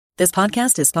This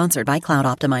podcast is sponsored by Cloud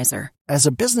Optimizer. As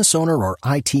a business owner or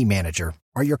IT manager,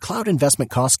 are your cloud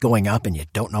investment costs going up and you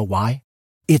don't know why?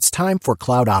 It's time for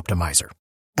Cloud Optimizer.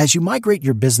 As you migrate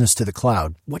your business to the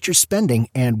cloud, what you're spending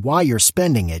and why you're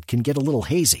spending it can get a little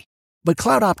hazy. But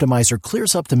Cloud Optimizer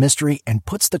clears up the mystery and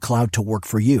puts the cloud to work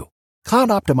for you. Cloud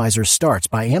Optimizer starts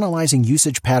by analyzing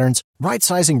usage patterns,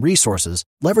 right-sizing resources,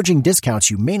 leveraging discounts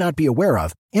you may not be aware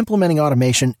of, implementing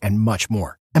automation, and much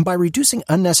more. And by reducing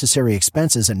unnecessary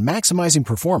expenses and maximizing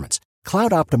performance,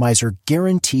 Cloud Optimizer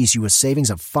guarantees you a savings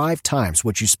of 5 times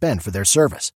what you spend for their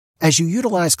service. As you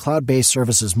utilize cloud-based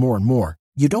services more and more,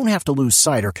 you don't have to lose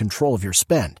sight or control of your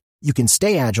spend. You can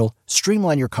stay agile,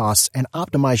 streamline your costs, and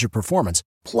optimize your performance,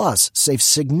 plus save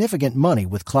significant money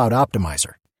with Cloud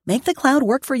Optimizer. Make the cloud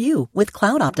work for you with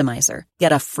Cloud Optimizer.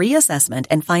 Get a free assessment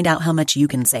and find out how much you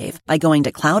can save by going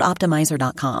to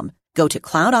cloudoptimizer.com. Go to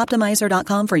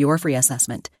cloudoptimizer.com for your free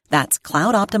assessment. That's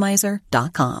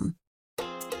cloudoptimizer.com.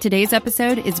 Today's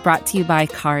episode is brought to you by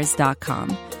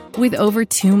Cars.com. With over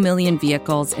 2 million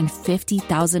vehicles and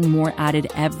 50,000 more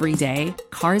added every day,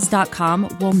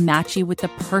 Cars.com will match you with the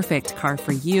perfect car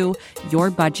for you, your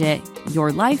budget,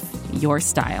 your life, your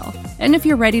style. And if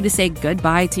you're ready to say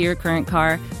goodbye to your current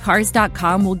car,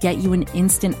 Cars.com will get you an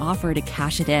instant offer to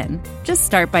cash it in. Just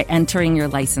start by entering your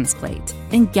license plate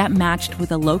and get matched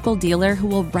with a local dealer who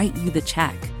will write you the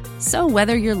check. So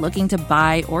whether you're looking to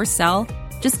buy or sell,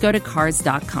 just go to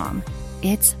Cars.com.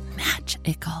 It's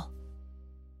magical.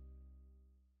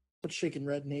 What's shaking,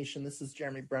 Red Nation? This is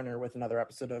Jeremy Brenner with another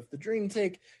episode of The Dream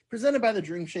Take, presented by the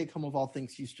Dream Shake, home of all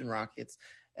things Houston Rockets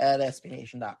at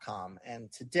SBNation.com.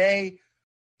 And today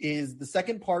is the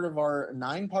second part of our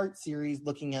 9-part series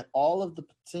looking at all of the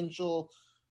potential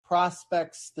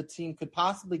prospects the team could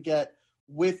possibly get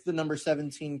with the number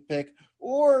 17 pick,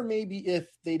 or maybe if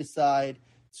they decide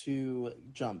to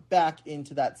jump back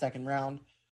into that second round.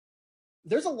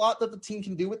 There's a lot that the team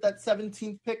can do with that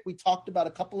 17th pick. We talked about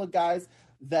a couple of guys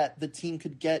that the team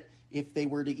could get if they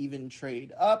were to even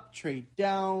trade up, trade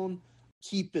down,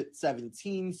 keep it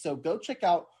 17. So go check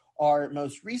out our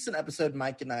most recent episode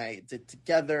Mike and I did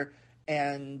together.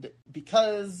 And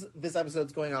because this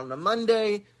episode's going on a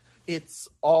Monday, it's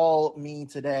all me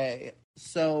today.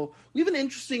 So we have an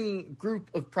interesting group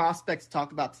of prospects to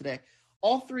talk about today.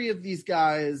 All 3 of these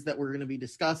guys that we're going to be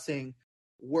discussing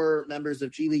were members of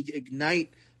G League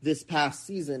Ignite this past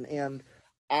season. And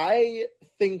I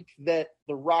think that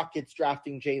the Rockets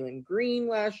drafting Jalen Green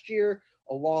last year,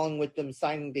 along with them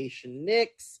signing Daishen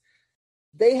Nix,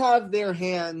 they have their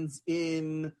hands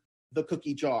in the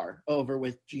cookie jar over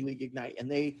with G League Ignite.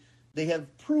 And they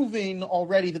have proven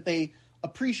already that they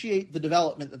appreciate the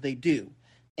development that they do.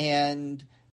 And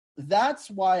that's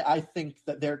why I think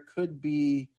that there could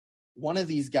be one of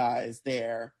these guys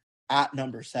there at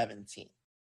number 17.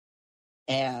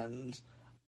 And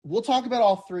we'll talk about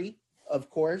all 3. Of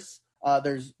course,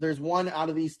 there's one out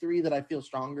of these 3 that I feel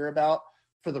stronger about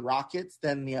for the Rockets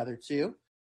than the other 2.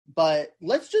 But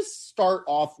let's just start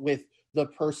off with the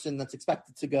person that's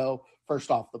expected to go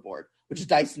first off the board, which is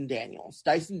Dyson Daniels.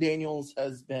 Dyson Daniels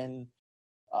has been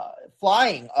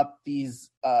flying up these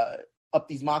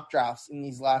mock drafts in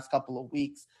these last couple of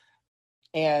weeks.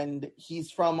 And he's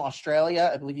from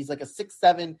Australia. I believe he's like a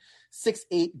 6'7",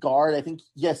 6'8" guard. I think,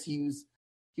 yes, he was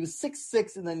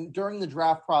 6'6", and then during the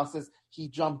draft process, he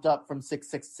jumped up from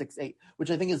 6'6", 6'8",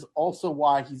 which I think is also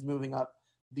why he's moving up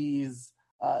these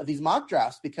mock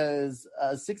drafts, because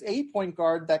a 6'8" point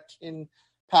guard that can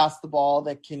pass the ball,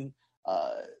 that can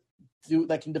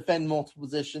defend multiple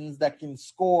positions, that can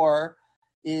score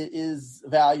is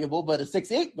valuable. But a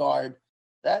 6'8" guard,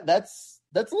 that's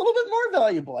a little bit more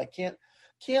valuable. I can't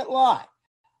lie.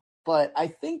 But I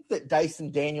think that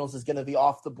Dyson Daniels is going to be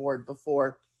off the board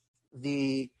before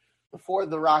the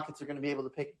Rockets are going to be able to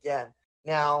pick again.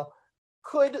 Now,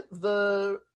 could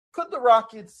the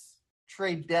Rockets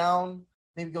trade down,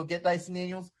 maybe go get Dyson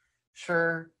Daniels?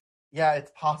 Sure. Yeah,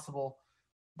 it's possible.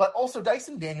 But also,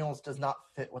 Dyson Daniels does not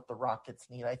fit what the Rockets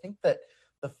need. I think that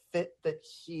the fit that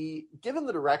given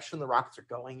the direction the Rockets are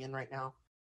going in right now,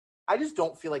 I just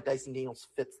don't feel like Dyson Daniels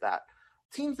fits that.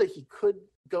 Teams that he could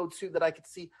go to that I could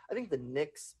see, I think the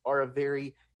Knicks are a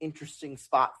very interesting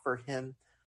spot for him.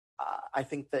 I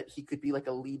think that he could be like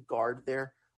a lead guard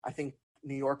there. I think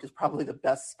New York is probably the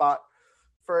best spot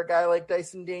for a guy like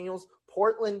Dyson Daniels.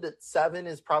 Portland at 7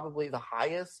 is probably the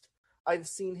highest I've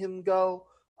seen him go.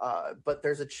 But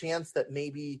there's a chance that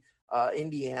maybe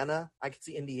Indiana, I could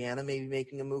see Indiana maybe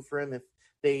making a move for him if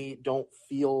they don't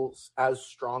feel as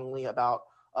strongly about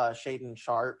Shaedon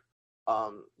Sharpe.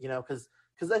 Because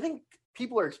I think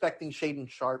people are expecting Shaedon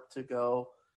Sharpe to go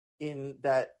in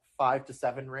that 5 to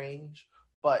 7 range,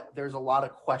 but there's a lot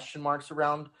of question marks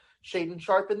around Shaden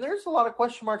Sharp, and there's a lot of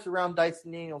question marks around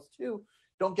Dyson Daniels too.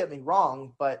 Don't get me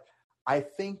wrong, but I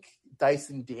think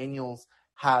Dyson Daniels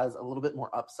has a little bit more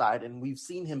upside, and we've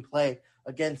seen him play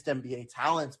against NBA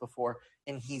talents before,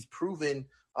 and he's proven,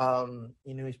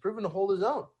 he's proven to hold his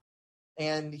own.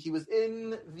 And he was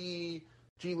in the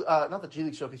not the G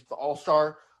League Showcase, but the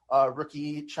All-Star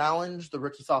Rookie Challenge, the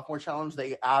Rookie Sophomore Challenge.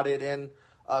 They added in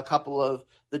a couple of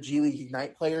the G League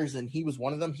Ignite players, and he was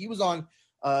one of them. He was on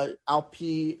Alp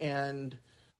and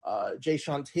Jay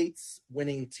Sean Tate's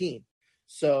winning team.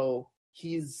 So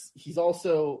he's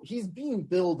being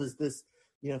billed as this,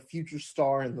 future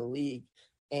star in the league.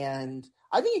 And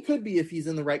I think he could be if he's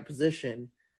in the right position.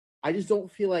 I just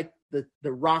don't feel like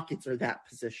the Rockets are that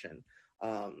position,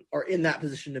 or in that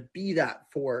position to be that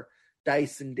for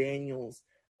Dyson Daniels.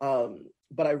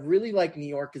 But I really like New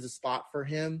York as a spot for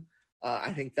him.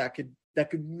 I think that could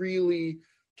really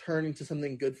turn into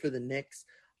something good for the Knicks.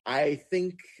 I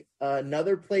think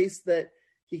another place that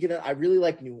I really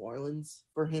like New Orleans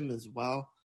for him as well.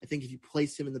 I think if you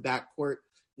place him in the backcourt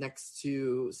next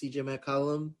to CJ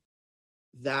McCollum,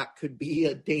 that could be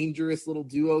a dangerous little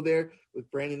duo there with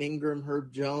Brandon Ingram,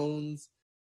 Herb Jones,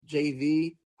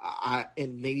 JV,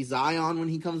 and maybe Zion when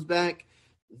he comes back.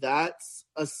 That's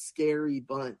a scary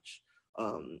bunch.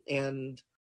 And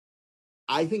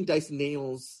I think Dyson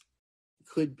Daniels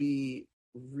could be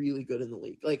really good in the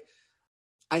league. Like,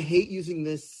 I hate using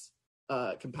this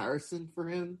comparison for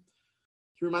him.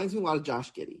 He reminds me a lot of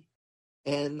Josh Giddey.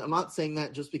 And I'm not saying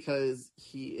that just because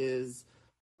he is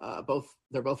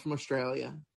they're both from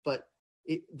Australia, but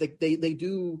they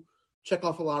do check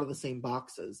off a lot of the same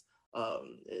boxes.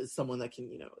 Is someone that can,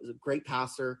 is a great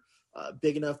passer,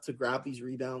 big enough to grab these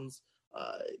rebounds,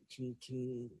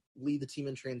 can lead the team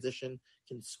in transition,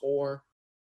 can score.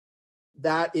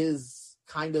 That is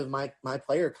kind of my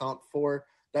player comp for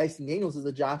Dyson Daniels is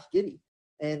a Josh Giddey.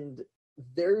 And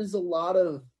there's a lot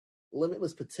of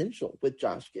limitless potential with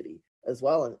Josh Giddey as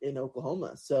well in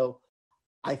Oklahoma. So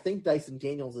I think Dyson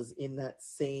Daniels is in that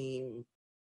same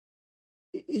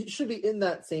 – it should be in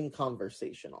that same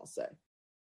conversation, I'll say.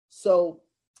 So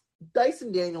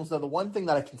Dyson Daniels, though, the one thing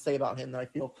that I can say about him that I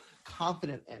feel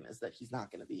confident in is that he's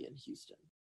not going to be in Houston.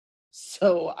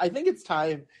 So I think it's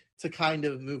time to kind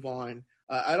of move on.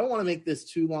 I don't want to make this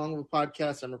too long of a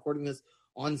podcast. I'm recording this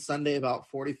on Sunday about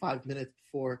 45 minutes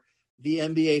before the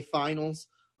NBA Finals.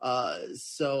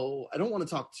 So I don't want to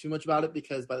talk too much about it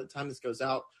because by the time this goes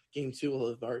out, Game 2 will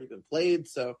have already been played.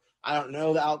 So I don't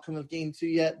know the outcome of Game 2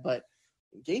 yet, but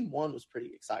Game 1 was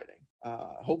pretty exciting.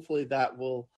 Hopefully that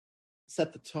will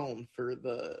set the tone for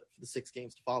the 6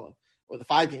 games to follow, or the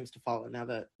 5 games to follow. Now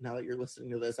that you're listening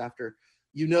to this after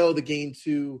the Game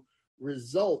 2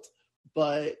 result,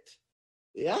 but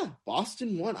yeah,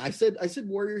 Boston won. I said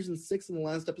Warriors in 6 in the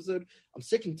last episode. I'm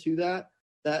sticking to that.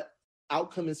 That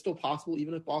outcome is still possible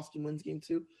even if Boston wins Game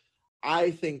 2.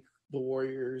 I think the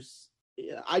Warriors.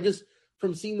 Yeah,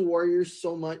 from seeing the Warriors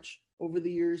so much over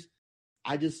the years,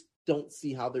 I just don't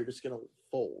see how they're just going to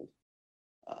fold.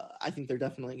 I think they're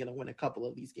definitely going to win a couple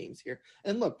of these games here.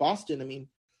 And look, Boston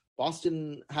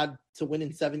had to win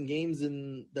in 7 games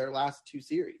in their last 2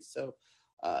 series. So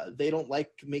they don't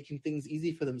like making things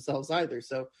easy for themselves either.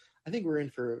 So I think we're in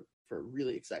for a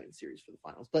really exciting series for the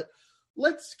finals. But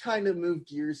let's kind of move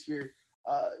gears here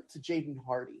to Jaden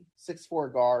Hardy,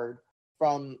 6'4" guard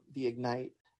from the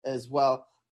Ignite as well.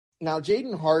 Now,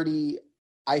 Jaden Hardy,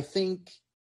 I think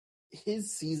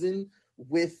his season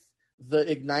with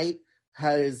the Ignite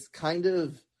has kind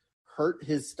of hurt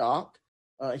his stock.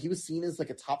 He was seen as like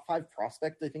a top 5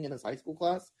 prospect, I think, in his high school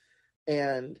class.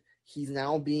 And he's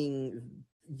now being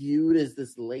viewed as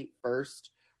this late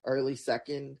first, early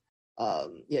second.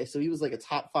 So he was like a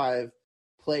top 5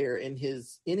 player in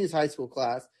his high school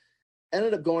class.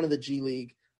 Ended up going to the G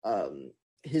League.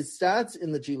 His stats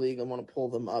in the G League, I want to pull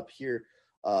them up here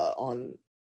on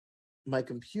my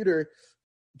computer.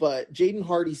 But Jaden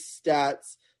Hardy's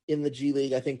stats in the G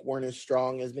League, I think, weren't as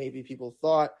strong as maybe people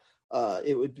thought.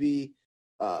 It would be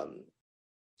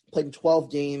playing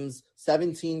 12 games,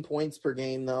 17 points per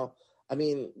game, though. I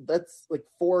mean, that's like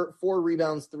 4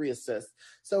 rebounds, 3 assists.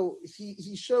 So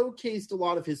he showcased a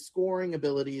lot of his scoring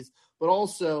abilities, but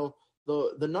also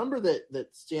the number that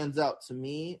stands out to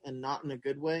me, and not in a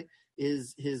good way,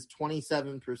 is his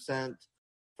 27%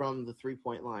 from the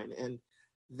 3-point line. And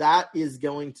that is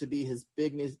going to be his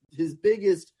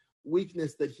biggest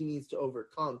weakness that he needs to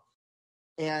overcome.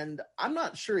 And I'm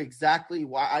not sure exactly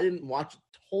why. I didn't watch a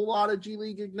whole lot of G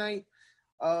League Ignite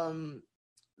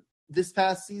this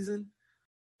past season.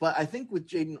 But I think with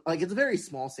Jaden, like, it's a very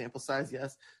small sample size,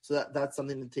 yes. So that's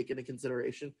something to take into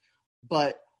consideration.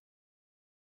 But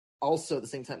also at the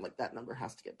same time, like that number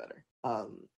has to get better.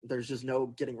 There's just no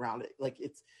getting around it. Like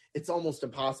it's almost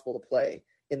impossible to play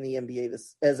in the NBA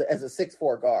this as a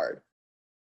 6'4" guard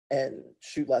and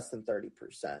shoot less than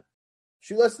 30%.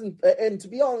 Shoot less than, and to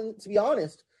be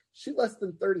honest, shoot less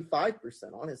than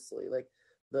 35%. Honestly, like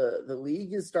the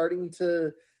league is starting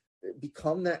to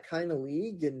become that kind of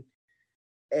league,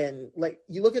 and like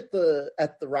you look at the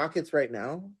Rockets right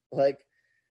now, like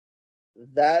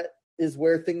that is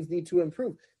where things need to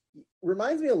improve.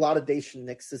 Reminds me a lot of Daishen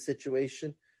Nix's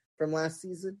situation from last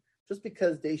season, just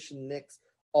because Daishen Nix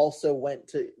also went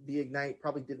to the Ignite,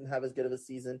 probably didn't have as good of a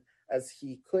season as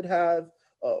he could have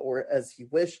or as he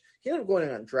wished. He ended up going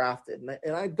undrafted,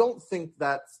 and I don't think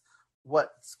that's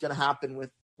what's going to happen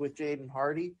with Jaden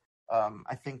Hardy.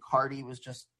 I think Hardy he was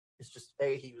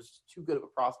too good of a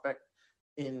prospect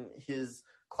in his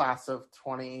class of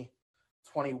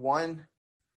 2021,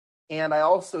 and I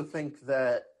also think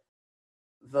that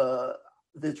the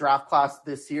draft class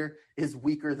this year is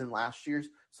weaker than last year's.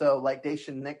 So like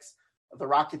Daishen Nix, the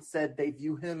Rockets said they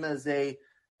view him as a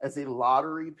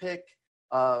lottery pick.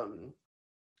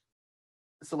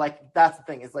 So like that's the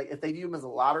thing, is like if they view him as a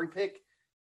lottery pick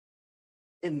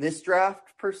in this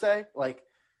draft per se, like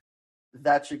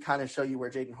that should kind of show you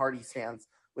where Jaden Hardy stands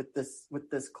with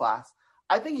this class.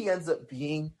 I think he ends up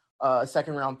being a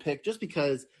second round pick just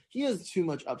because he has too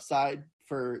much upside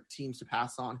for teams to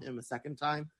pass on him a second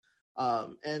time.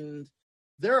 And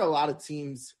there are a lot of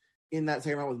teams in that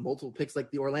second round with multiple picks, like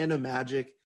the Orlando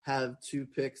Magic have 2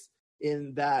 picks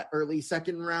in that early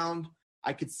second round.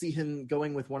 I could see him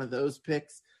going with one of those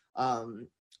picks.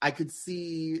 I could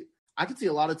see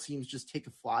a lot of teams just take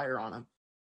a flyer on him.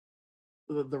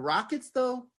 The Rockets,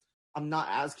 though, I'm not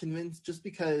as convinced, just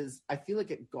because I feel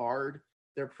like at guard,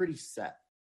 they're pretty set.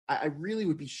 I really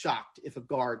would be shocked if a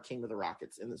guard came to the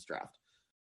Rockets in this draft.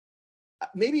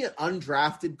 Maybe an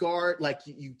undrafted guard, like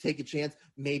you take a chance.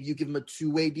 Maybe you give him a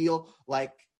 2-way deal.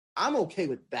 Like, I'm okay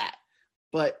with that.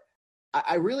 But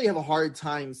I really have a hard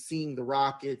time seeing the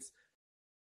Rockets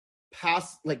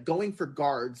going for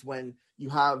guards when you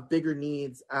have bigger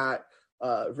needs at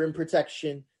rim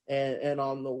protection and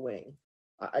on the wing.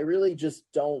 I really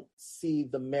just don't see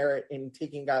the merit in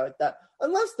taking a guy like that,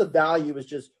 unless the value is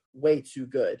just way too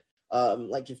good.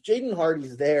 Like if Jaden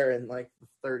Hardy's there in like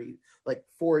 40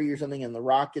 or something, and the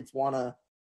Rockets want to,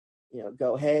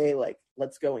 go, hey, like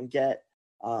let's go and get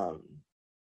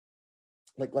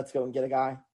a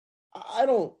guy. I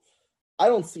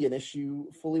don't see an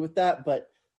issue fully with that, but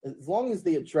as long as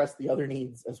they address the other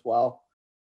needs as well,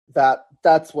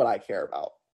 that's what I care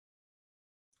about.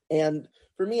 And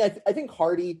for me, I think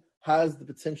Hardy has the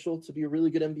potential to be a really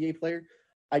good NBA player.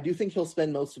 I do think he'll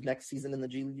spend most of next season in the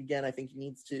G League again. I think he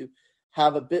needs to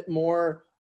have a bit more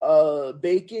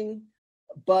baking,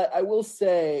 but I will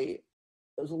say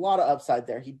there's a lot of upside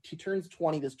there. He turns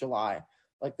 20 this July.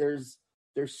 Like there's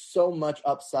so much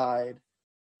upside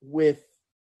with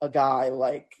a guy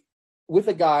like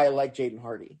Jaden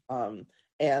Hardy.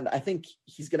 And I think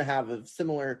he's going to have a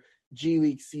similar G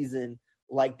League season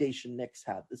like Daishen Nix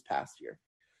had this past year.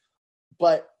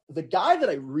 But the guy that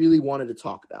I really wanted to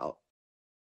talk about,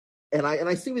 and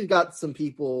I see we've got some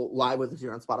people live with us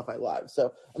here on Spotify Live,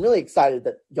 so I'm really excited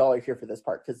that y'all are here for this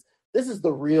part, because this is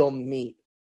the real meat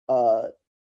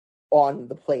on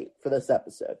the plate for this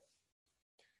episode.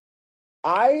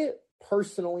 I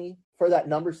personally, for that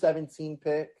number 17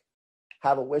 pick,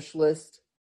 have a wish list,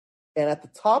 and at the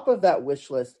top of that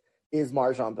wish list is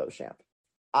MarJon Beauchamp.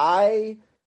 I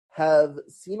have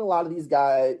seen a lot of these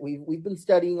guys. We've been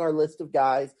studying our list of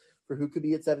guys for who could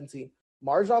be at 17.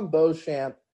 MarJon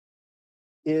Beauchamp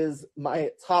is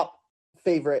my top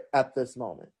favorite at this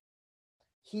moment.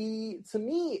 To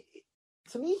me,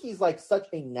 he's like such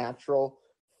a natural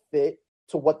fit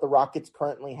to what the Rockets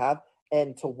currently have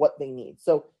and to what they need.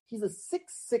 So he's a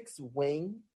 6'6"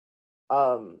 wing.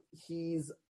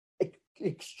 He's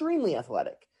extremely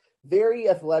athletic, very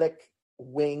athletic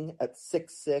wing at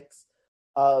 6'6".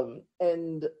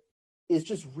 And is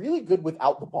just really good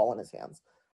without the ball in his hands.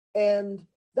 And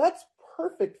that's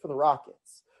perfect for the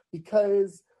Rockets,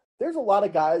 because there's a lot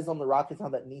of guys on the Rockets now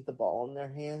that need the ball in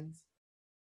their hands,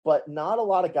 but not a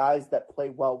lot of guys that play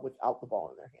well without the ball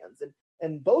in their hands.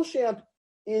 And Beauchamp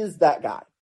is that guy.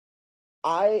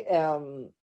 I am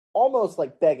almost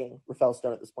like begging Rafael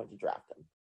Stone at this point to draft him,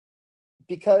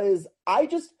 because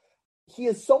he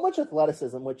has so much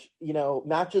athleticism, which,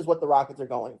 matches what the Rockets are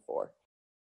going for.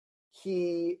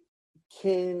 He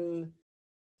can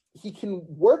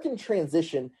work in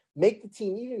transition, make the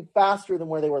team even faster than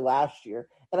where they were last year.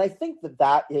 And I think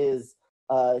that is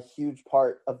a huge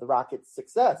part of the Rockets'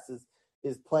 success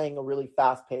is playing a really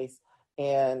fast pace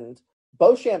and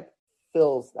Beauchamp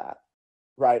fills that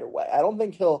right away. I don't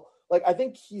think I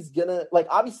think he's gonna,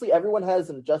 obviously everyone has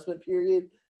an adjustment period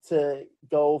to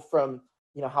go from,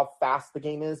 how fast the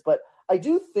game is. But I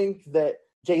do think that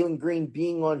Jalen Green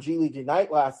being on G League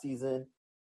Ignite last season,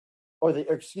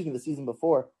 the season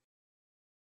before,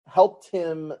 helped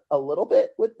him a little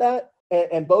bit with that.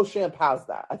 And Beauchamp has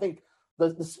that. I think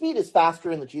the speed is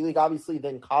faster in the G League, obviously,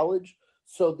 than college.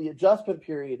 So the adjustment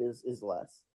period is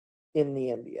less in the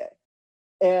NBA.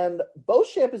 And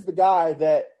Beauchamp is the guy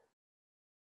that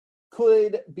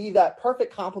could be that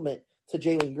perfect complement to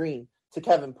Jalen Green, to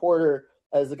Kevin Porter,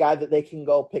 as a guy that they can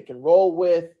go pick and roll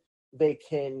with. They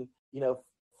can,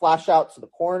 flash out to the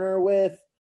corner with.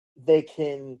 They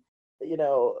can,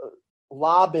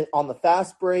 lob it on the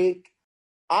fast break.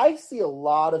 I see a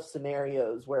lot of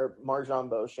scenarios where MarJon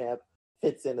Beauchamp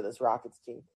fits into this Rockets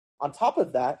team. On top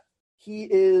of that, he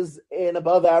is an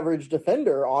above-average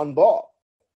defender on ball.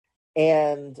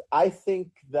 And I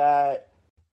think that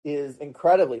is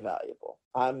incredibly valuable.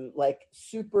 I'm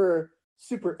super,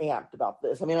 super amped about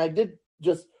this. I mean, I did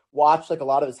just watch a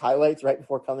lot of his highlights right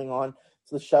before coming on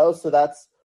to the show. So that's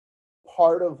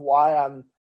part of why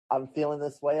I'm feeling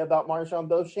this way about MarJon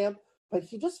Beauchamp. But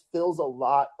he just fills a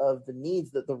lot of the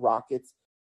needs that the Rockets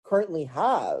currently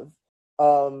have.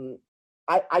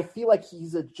 I feel like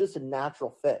he's just a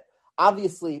natural fit.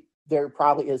 Obviously, there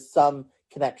probably is some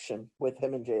connection with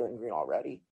him and Jalen Green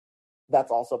already.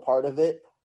 That's also part of it.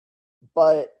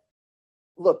 But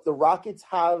look, the Rockets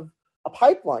have a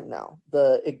pipeline now,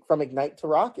 from Ignite to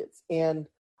Rockets. And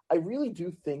I really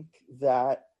do think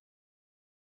that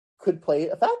could play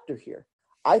a factor here.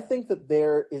 I think that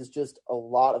there is just a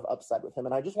lot of upside with him,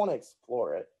 and I just want to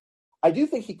explore it. I do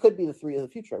think he could be the 3 of the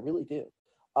future. I really do.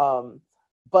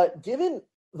 But given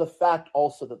the fact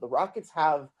also that the Rockets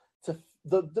have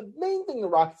the main thing the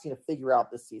Rockets need to figure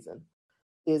out this season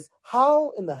is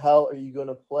how in the hell are you going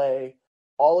to play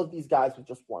all of these guys with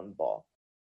just one ball?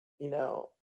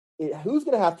 Who's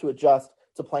going to have to adjust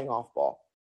to playing off ball?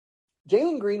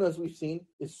 Jalen Green, as we've seen,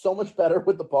 is so much better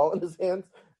with the ball in his hands.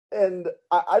 And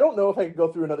I don't know if I could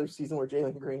go through another season where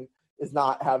Jalen Green is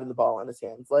not having the ball in his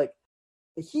hands.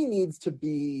 He needs to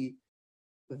be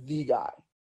the guy.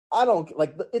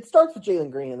 It starts with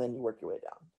Jalen Green and then you work your way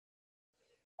down.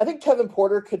 I think Kevin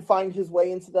Porter could find his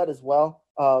way into that as well.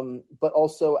 But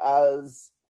also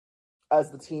as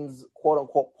the team's quote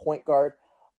unquote point guard,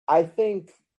 I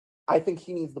think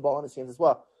he needs the ball in his hands as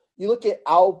well. You look at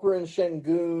Alperen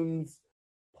Şengün's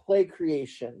play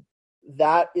creation.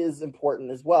 That is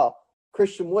important as well.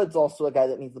 Christian Wood's also a guy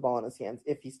that needs the ball in his hands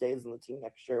if he stays on the team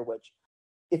next year, which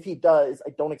if he does, I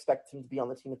don't expect him to be on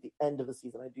the team at the end of the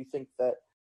season. I do think that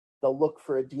they'll look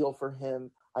for a deal for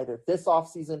him either this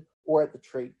offseason or at the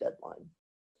trade deadline.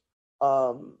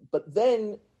 But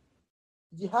then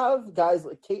you have guys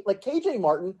like KJ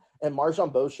Martin and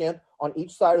MarJon Beauchamp on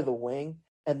each side of the wing,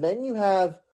 and then you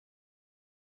have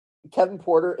Kevin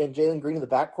Porter and Jalen Green in the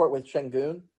backcourt with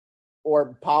Şengün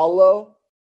or Paolo.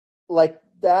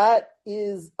 That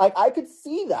is, I could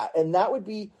see that, and that would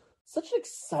be such an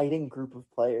exciting group of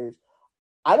players.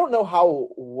 I don't know how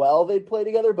well they'd play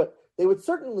together, but they would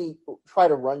certainly try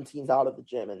to run teams out of the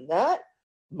gym, and that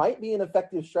might be an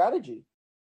effective strategy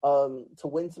to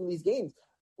win some of these games.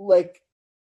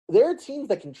 There are teams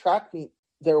that can track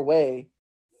their way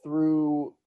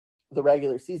through the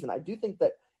regular season. I do think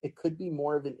that it could be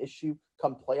more of an issue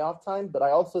come playoff time, but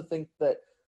I also think that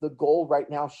the goal right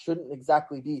now shouldn't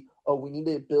exactly be, we need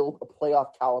to build a playoff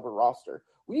caliber roster.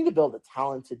 We need to build a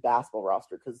talented basketball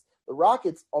roster because the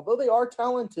Rockets, although they are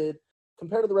talented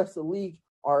compared to the rest of the league,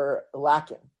 are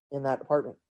lacking in that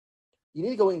department. You need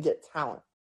to go and get talent.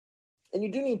 And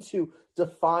you do need to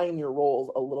define your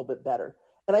roles a little bit better.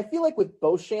 And I feel like with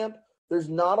Beauchamp, there's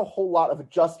not a whole lot of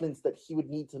adjustments that he would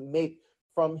need to make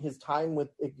from his time with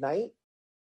Ignite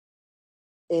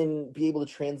and be able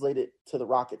to translate it to the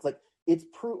Rockets. It's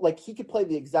he could play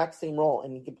the exact same role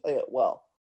and he could play it well.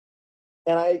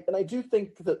 And I do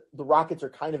think that the Rockets are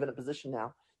kind of in a position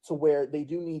now to where they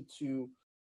do need to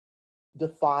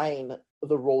define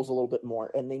the roles a little bit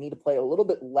more, and they need to play a little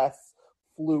bit less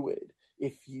fluid.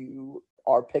 If you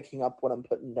are picking up what I'm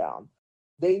putting down,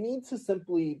 they need to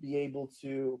simply be able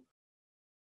to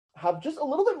have just a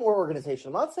little bit more organization.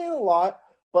 I'm not saying a lot,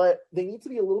 but they need to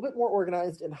be a little bit more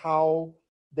organized in how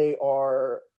they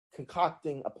are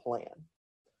concocting a plan.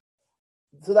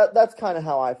 So that's kind of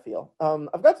how I feel.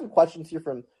 I've got some questions here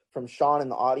from Sean in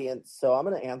the audience, so I'm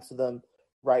going to answer them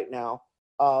right now.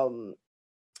 So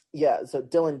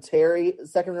Dylan Terry,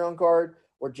 second round guard,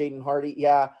 or Jaden Hardy.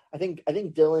 Yeah, I think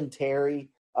Dylan Terry.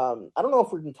 I don't know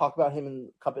if we're going to talk about him in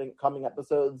coming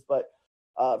episodes, but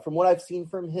from what I've seen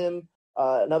from him,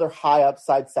 another high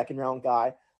upside second round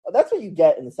guy. That's what you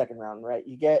get in the second round, right?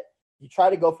 You try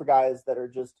to go for guys that are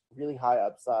just really high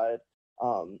upside,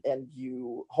 and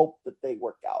you hope that they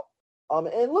work out.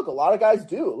 And look, a lot of guys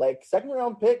do. Like, second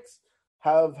round picks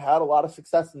have had a lot of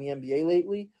success in the NBA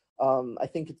lately. I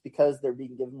think it's because they're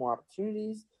being given more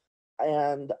opportunities.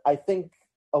 And I think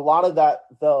a lot of that,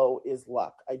 though, is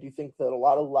luck. I do think that a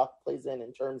lot of luck plays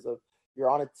in terms of you're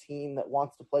on a team that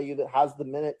wants to play you, that has the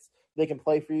minutes they can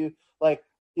play for you. Like,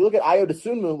 you look at Ayo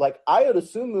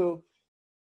Dosunmu,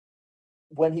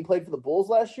 when he played for the Bulls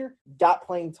last year, got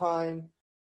playing time,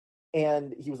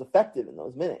 and he was effective in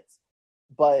those minutes.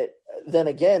 But then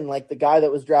again, like, the guy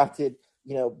that was drafted,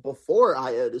 before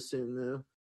Ayo Dosunmu,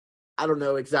 I don't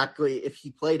know exactly if he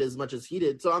played as much as he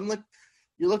did. So I'm like,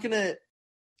 you're looking at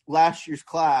last year's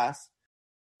class,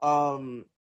 and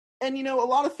a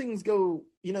lot of things go.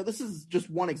 This is just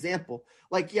one example.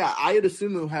 Like, yeah, Ayo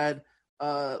Dosunmu had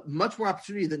much more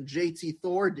opportunity than JT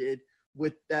Thor did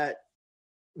with the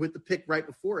pick right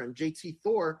before him. JT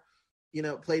Thor,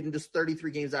 played in just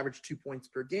 33 games, averaged 2 points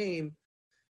per game.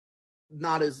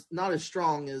 Not as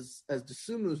strong as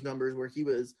Dosunmu's numbers, where he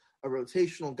was a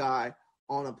rotational guy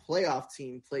on a playoff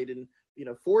team, played in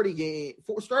 40 games,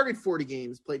 started 40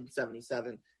 games, played in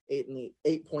 77,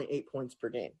 8.8 points per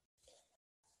game.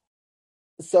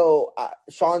 So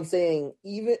Sean saying,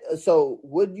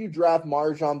 would you draft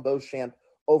Marjan Beauchamp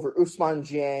over Ousmane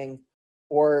Dieng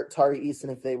or Tari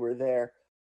Eason if they were there?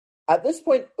 At this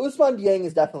point, Ousmane Dieng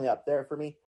is definitely up there for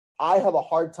me. I have a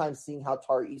hard time seeing how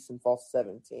Tari Eason falls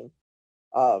 17.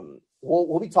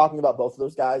 We'll be talking about both of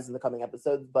those guys in the coming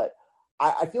episodes, but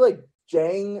I feel like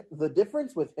Dieng, the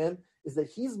difference with him is that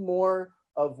he's more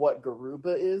of what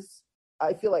Garuba is.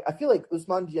 I feel like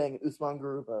Ousmane Dieng and Ousmane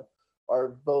Garuba are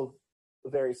both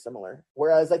very similar.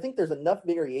 Whereas I think there's enough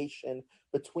variation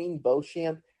between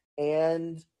Beauchamp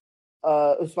and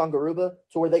Ousmane Garuba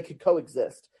to where they could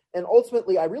coexist. And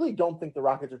ultimately, I really don't think the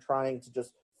Rockets are trying to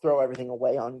just throw everything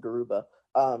away on Garuba.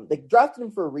 They drafted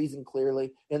him for a reason,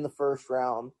 clearly, in the first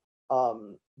round,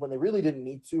 when they really didn't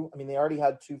need to. I mean, they already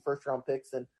had 2 first-round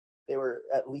picks, and they were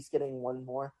at least getting one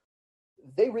more.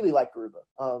 They really like Garuba,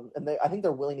 and I think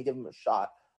they're willing to give him a shot.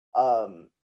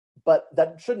 But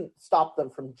that shouldn't stop them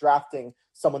from drafting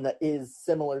someone that is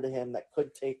similar to him, that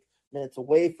could take minutes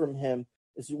away from him,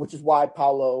 which is why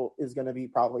Paolo is going to be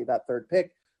probably that third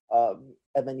pick.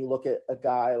 And then you look at a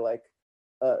guy like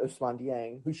Ousmane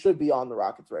Dieng, who should be on the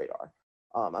Rockets' radar.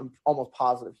 I'm almost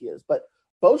positive he is. But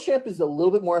Beauchamp is a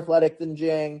little bit more athletic than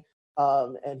Dieng,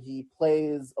 and he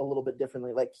plays a little bit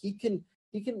differently. Like, he'd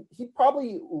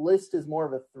probably list as more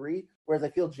of a 3, whereas I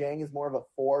feel Dieng is more of a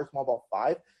 4, small ball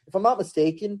 5. If I'm not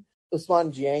mistaken,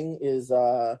 Ousmane Dieng is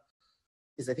I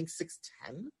think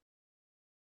 6'10".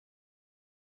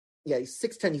 Yeah, he's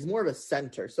 6'10". He's more of a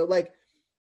center. So, like,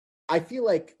 I feel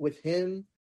like with him,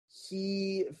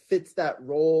 he fits that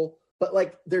role, but,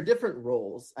 like, they're different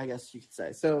roles, I guess you could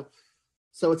say. So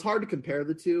it's hard to compare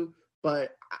the two,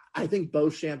 but I think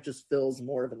Beauchamp just fills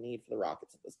more of a need for the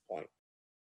Rockets at this point.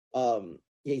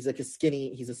 Yeah, he's a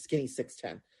skinny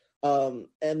 6'10".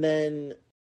 And then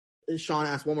Sean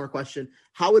asked one more question: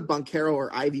 how would Banchero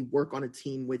or Ivy work on a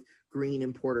team with Green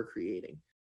and Porter creating?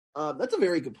 That's a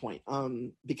very good point.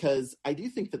 Because I do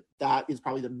think that is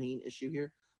probably the main issue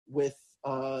here with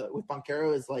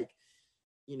Banchero is, like,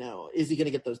 is he going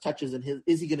to get those touches, and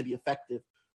is he going to be effective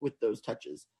with those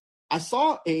touches? I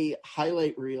saw a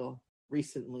highlight reel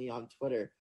recently on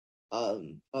Twitter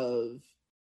of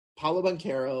Paolo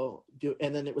Banchero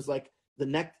and then it was like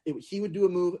he would do a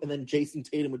move, and then Jason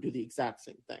Tatum would do the exact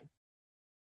same thing,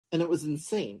 and it was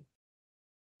insane.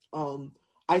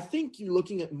 I think you're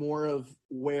looking at more of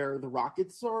where the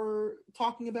Rockets are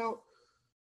talking about.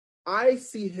 I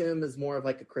see him as more of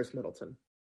like a Chris Middleton,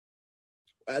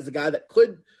 as a guy that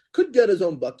could get his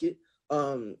own bucket,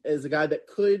 as a guy that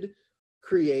could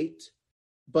create,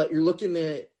 but you're looking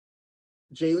at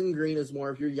Jalen Green as more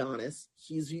of your Giannis.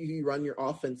 He's who you run your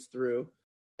offense through.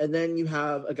 And then you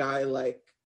have a guy like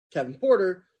Kevin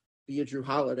Porter, be a Drew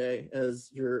Holiday, as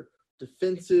your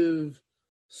defensive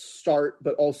start,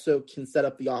 but also can set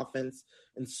up the offense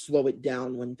and slow it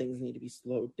down when things need to be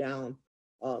slowed down.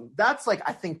 That's, like,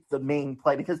 I think the main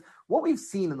play, because what we've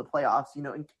seen in the playoffs,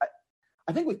 and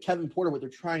I think with Kevin Porter, what they're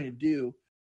trying to do,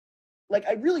 like,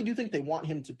 I really do think they want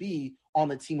him to be on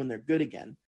the team when they're good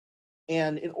again.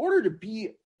 And in order to be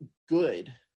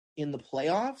good in the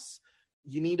playoffs,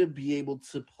 you need to be able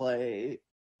to play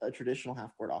a traditional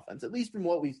half-court offense. At least from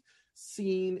what we've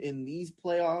seen in these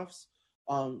playoffs,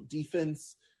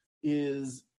 defense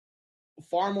is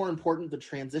far more important, the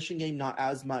transition game, not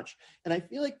as much. And I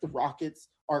feel like the Rockets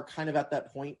are kind of at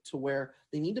that point to where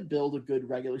they need to build a good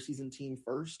regular season team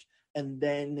first, and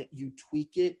then you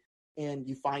tweak it and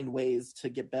you find ways to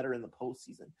get better in the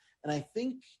postseason. And I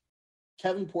think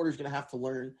Kevin Porter's going to have to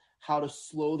learn how to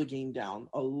slow the game down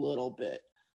a little bit.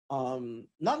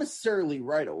 Not necessarily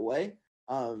right away.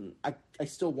 I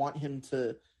still want him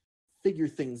to figure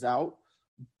things out,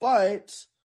 but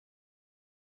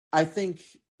I think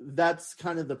that's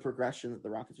kind of the progression that the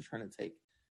Rockets are trying to take.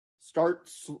 Start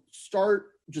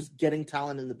just getting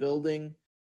talent in the building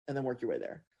and then work your way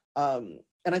there.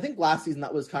 And I think last season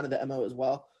that was kind of the MO as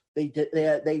well.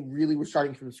 They really were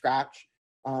starting from scratch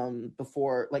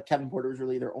before, like, Kevin Porter was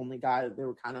really their only guy. They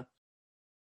were kind of,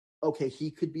 okay,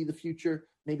 he could be the future.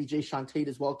 Maybe Jayshawn Tate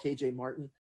as well, KJ Martin.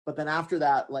 But then after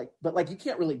that, you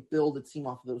can't really build a team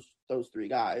off of those three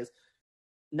guys.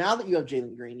 Now that you have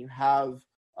Jalen Green, you have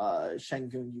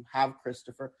Şengün, you have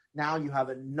Christopher. Now you have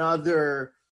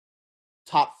another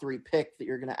top 3 pick that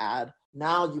you're going to add.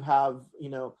 Now you have,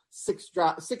 6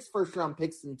 first-round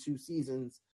picks in 2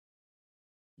 seasons.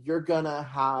 You're going to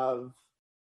have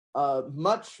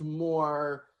much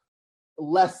more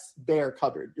less bare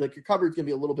cupboard. Like, your cupboard's going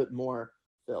to be a little bit more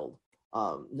filled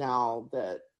now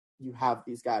that you have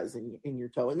these guys in your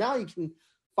toe. And now you can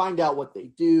find out what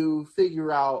they do,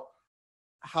 figure out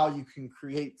how you can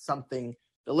create something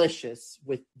delicious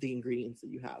with the ingredients that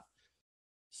you have.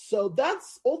 So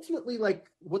that's ultimately like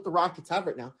what the Rockets have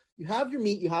right now. You have your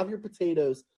meat, you have your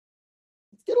potatoes.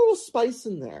 Let's get a little spice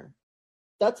in there.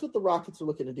 That's what the Rockets are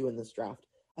looking to do in this draft.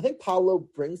 I think Paolo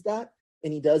brings that,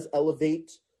 and he does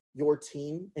elevate your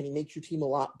team, and he makes your team a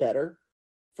lot better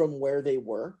from where they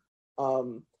were.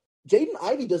 Jaden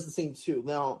Ivey does the same too.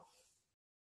 Now,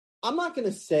 I'm not going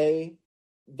to say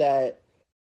that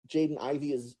Jaden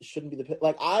Ivey shouldn't be the pick.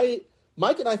 Like,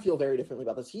 Mike and I feel very differently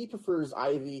about this. He prefers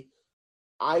Ivy.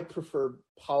 I prefer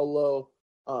Paolo.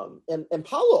 And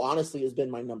Paolo honestly has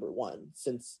been my number one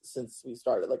since we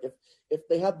started. Like, if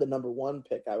they had the number 1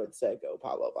 pick, I would say go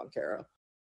Paolo Banchero.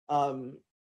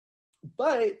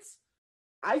 But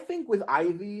I think with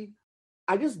Ivy,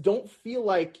 I just don't feel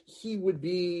like he would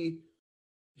be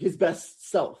his best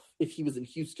self if he was in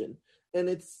Houston. And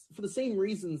it's for the same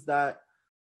reasons that,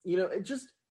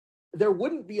 there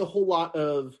wouldn't be a whole lot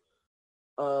of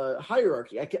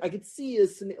hierarchy. I could see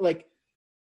like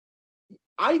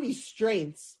Ivy's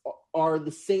strengths are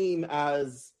the same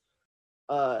as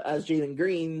Jalen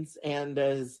Green's and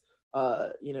as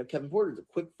Kevin Porter's. A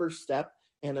quick first step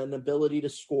and an ability to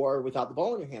score without the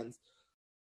ball in your hands.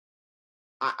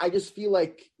 I just feel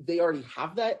like they already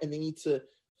have that, and they need to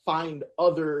find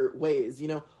other ways.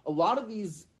 A lot of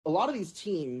these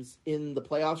teams in the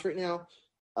playoffs right now,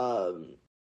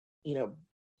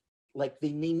 like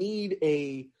they need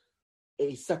a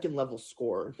second level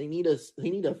scorer. They need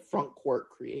a front court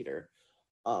creator.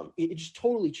 It just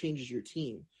totally changes your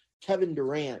team. Kevin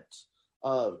Durant,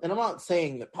 and I'm not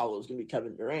saying that Paolo's going to be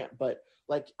Kevin Durant, but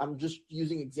like I'm just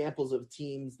using examples of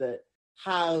teams that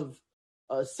have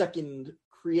a second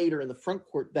creator in the front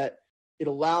court that it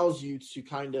allows you to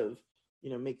kind of,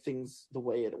 make things the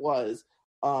way it was.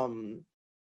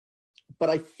 But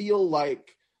I feel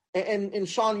like, and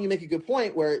Sean, you make a good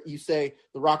point where you say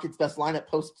the Rockets' best lineup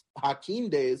post Hakeem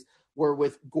days were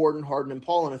with Gordon, Harden, and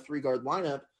Paul in a 3-guard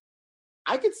lineup.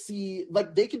 I could see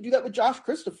like they could do that with Josh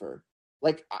Christopher.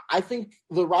 Like I think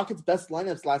the Rockets' best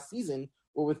lineups last season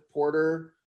were with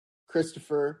Porter,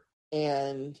 Christopher,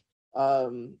 and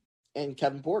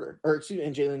Kevin Porter,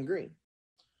 and Jalen Green.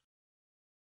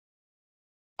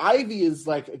 Ivy is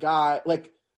like a guy,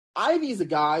 Ivy's a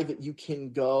guy that you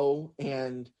can go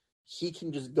and he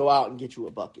can just go out and get you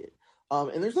a bucket.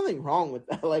 And there's nothing wrong with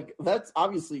that. Like, that's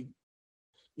obviously,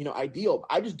 ideal.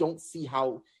 I just don't see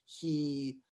how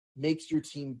he makes your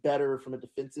team better from a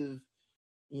defensive,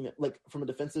 from a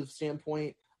defensive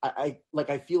standpoint. I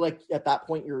feel like at that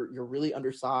point you're really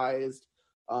undersized.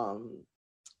 And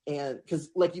because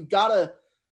you've gotta,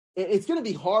 it's going to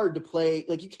be hard to play.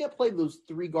 Like, you can't play those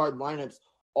 3-guard lineups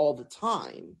all the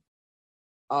time.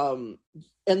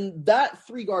 And that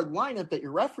 3-guard lineup that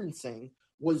you're referencing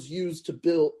was used to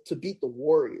beat the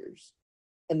Warriors.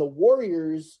 And the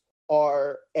Warriors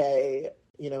are an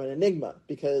enigma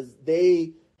because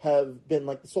they have been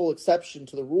like the sole exception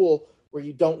to the rule where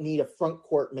you don't need a front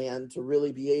court man to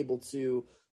really be able to,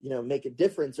 make a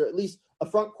difference, or at least a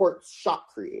front court shot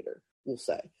creator, we'll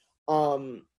say.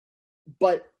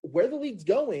 But where the league's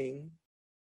going,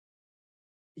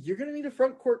 you're going to need a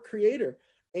front court creator.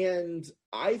 And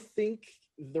I think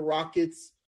the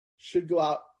Rockets should go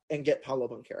out and get Paolo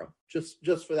Banchero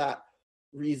just for that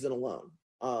reason alone.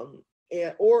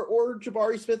 and or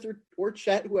Jabari Smith or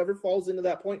Chet, whoever falls into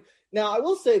that point. Now, I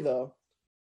will say though,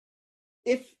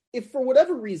 if for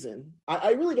whatever reason,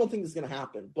 I really don't think this is going to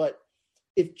happen, but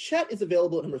if Chet is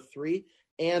available at number 3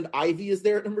 and Ivy is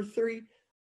there at number 3,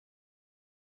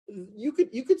 you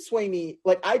could sway me.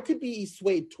 Like, I could be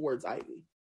swayed towards Ivy,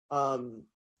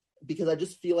 because I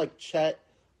just feel like Chet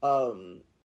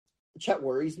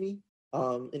worries me,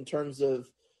 in terms of,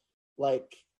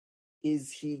 like,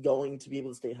 is he going to be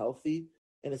able to stay healthy,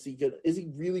 and is he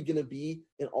really going to be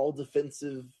an all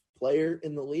defensive player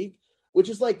in the league? Which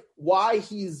is like why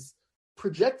he's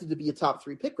projected to be a top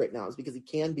 3 pick right now, is because he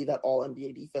can be that all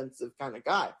NBA defensive kind of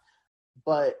guy.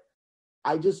 But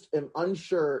I just am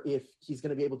unsure if he's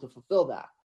going to be able to fulfill that.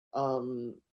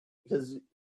 Because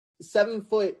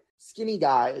 7-foot skinny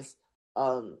guys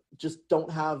just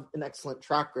don't have an excellent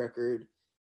track record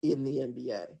in the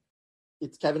NBA.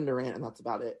 It's Kevin Durant, and that's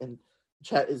about it. And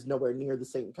Chet is nowhere near the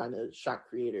same kind of shot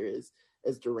creator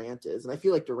as Durant is. And I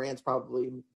feel like Durant's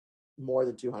probably more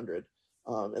than 200.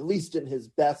 At least in his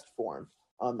best form.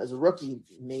 As a rookie,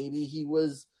 maybe he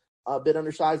was a bit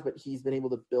undersized, but he's been able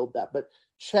to build that. But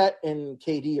Chet and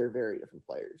KD are very different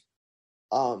players.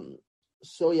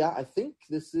 So yeah, I think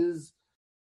this is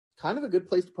kind of a good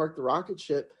place to park the rocket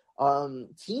ship.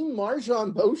 Team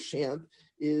Marjon Beauchamp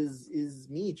is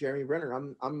me, Jeremy Brenner.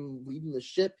 I'm leading the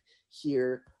ship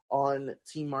here on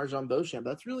Team Marjon Beauchamp.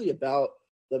 That's really about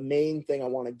the main thing I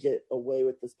want to get away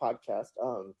with this podcast.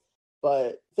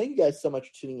 But thank you guys so much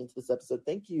for tuning into this episode.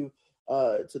 Thank you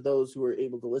to those who are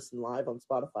able to listen live on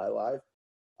Spotify Live.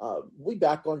 We'll be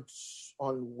back on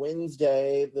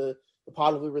Wednesday. The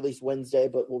pod will be released Wednesday,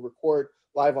 but we'll record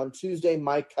live on Tuesday.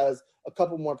 Mike has a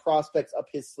couple more prospects up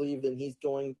his sleeve than he's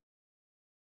going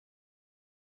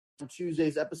for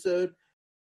Tuesday's episode.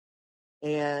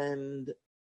 And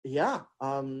yeah,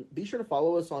 be sure to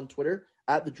follow us on Twitter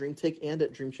at The Dream Take and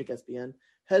at DreamShakeSBN.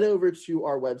 Head over to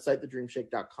our website,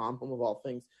 thedreamshake.com, home of all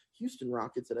things Houston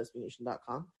Rockets at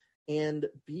SBNation.com. And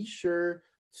be sure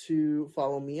to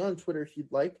follow me on Twitter if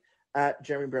you'd like, at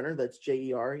Jeremy Brenner. That's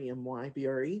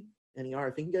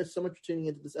JeremyBrener. Thank you guys so much for tuning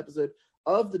into this episode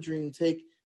of The Dream Take.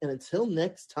 And until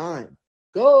next time,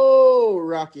 go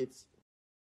Rockets!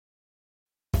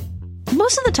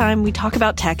 Most of the time, we talk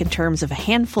about tech in terms of a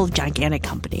handful of gigantic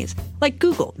companies, like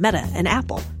Google, Meta, and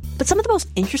Apple. But some of the most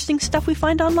interesting stuff we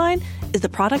find online is the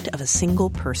product of a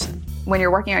single person. When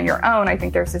you're working on your own, I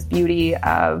think there's this beauty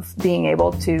of being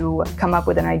able to come up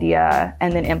with an idea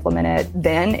and then implement it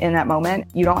then in that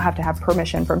moment. You don't have to have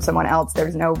permission from someone else.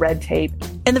 There's no red tape.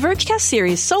 In the Vergecast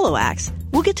series Solo Acts,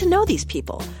 we'll get to know these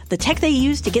people, the tech they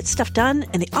use to get stuff done,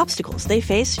 and the obstacles they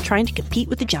face trying to compete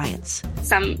with the giants.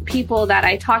 Some people that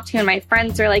I talk to and my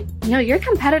friends are like, your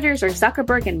competitors are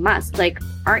Zuckerberg and Musk. Like,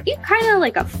 aren't you kind of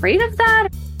like afraid of that?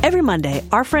 Every Monday,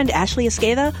 our friend Ashley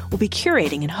Esqueda will be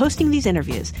curating and hosting these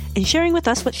interviews and sharing with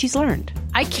us what she's learned.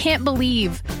 I can't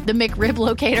believe the McRib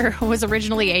locator was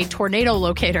originally a tornado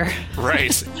locator.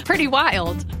 Right. Pretty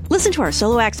wild. Listen to our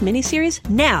Solo Acts miniseries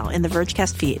now in the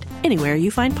Vergecast feed, anywhere you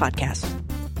find podcasts.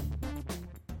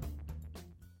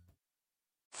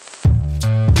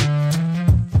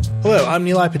 Hello, I'm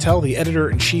Nilay Patel, the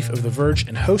editor-in-chief of The Verge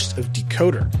and host of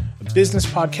Decoder, a business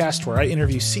podcast where I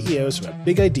interview CEOs about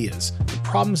big ideas, the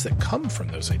problems that come from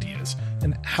those ideas,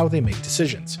 and how they make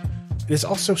decisions. It is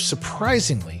also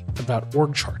surprisingly about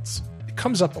org charts. It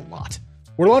comes up a lot.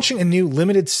 We're launching a new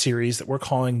limited series that we're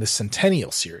calling the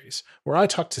Centennial Series, where I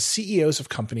talk to CEOs of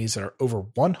companies that are over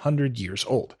 100 years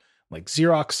old, like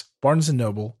Xerox, Barnes &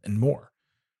 Noble, and more.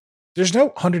 There's no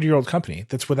 100-year-old company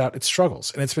that's without its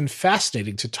struggles, and it's been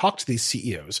fascinating to talk to these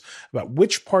CEOs about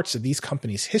which parts of these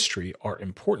companies' history are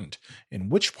important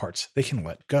and which parts they can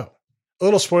let go. A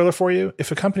little spoiler for you, if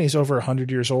a company is over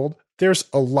 100 years old, there's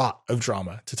a lot of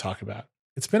drama to talk about.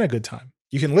 It's been a good time.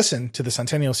 You can listen to the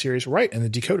Centennial Series right in the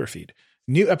Decoder feed.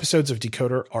 New episodes of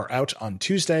Decoder are out on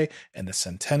Tuesday, and the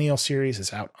Centennial Series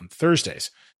is out on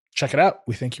Thursdays. Check it out.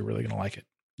 We think you're really going to like it.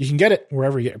 You can get it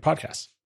wherever you get your podcasts.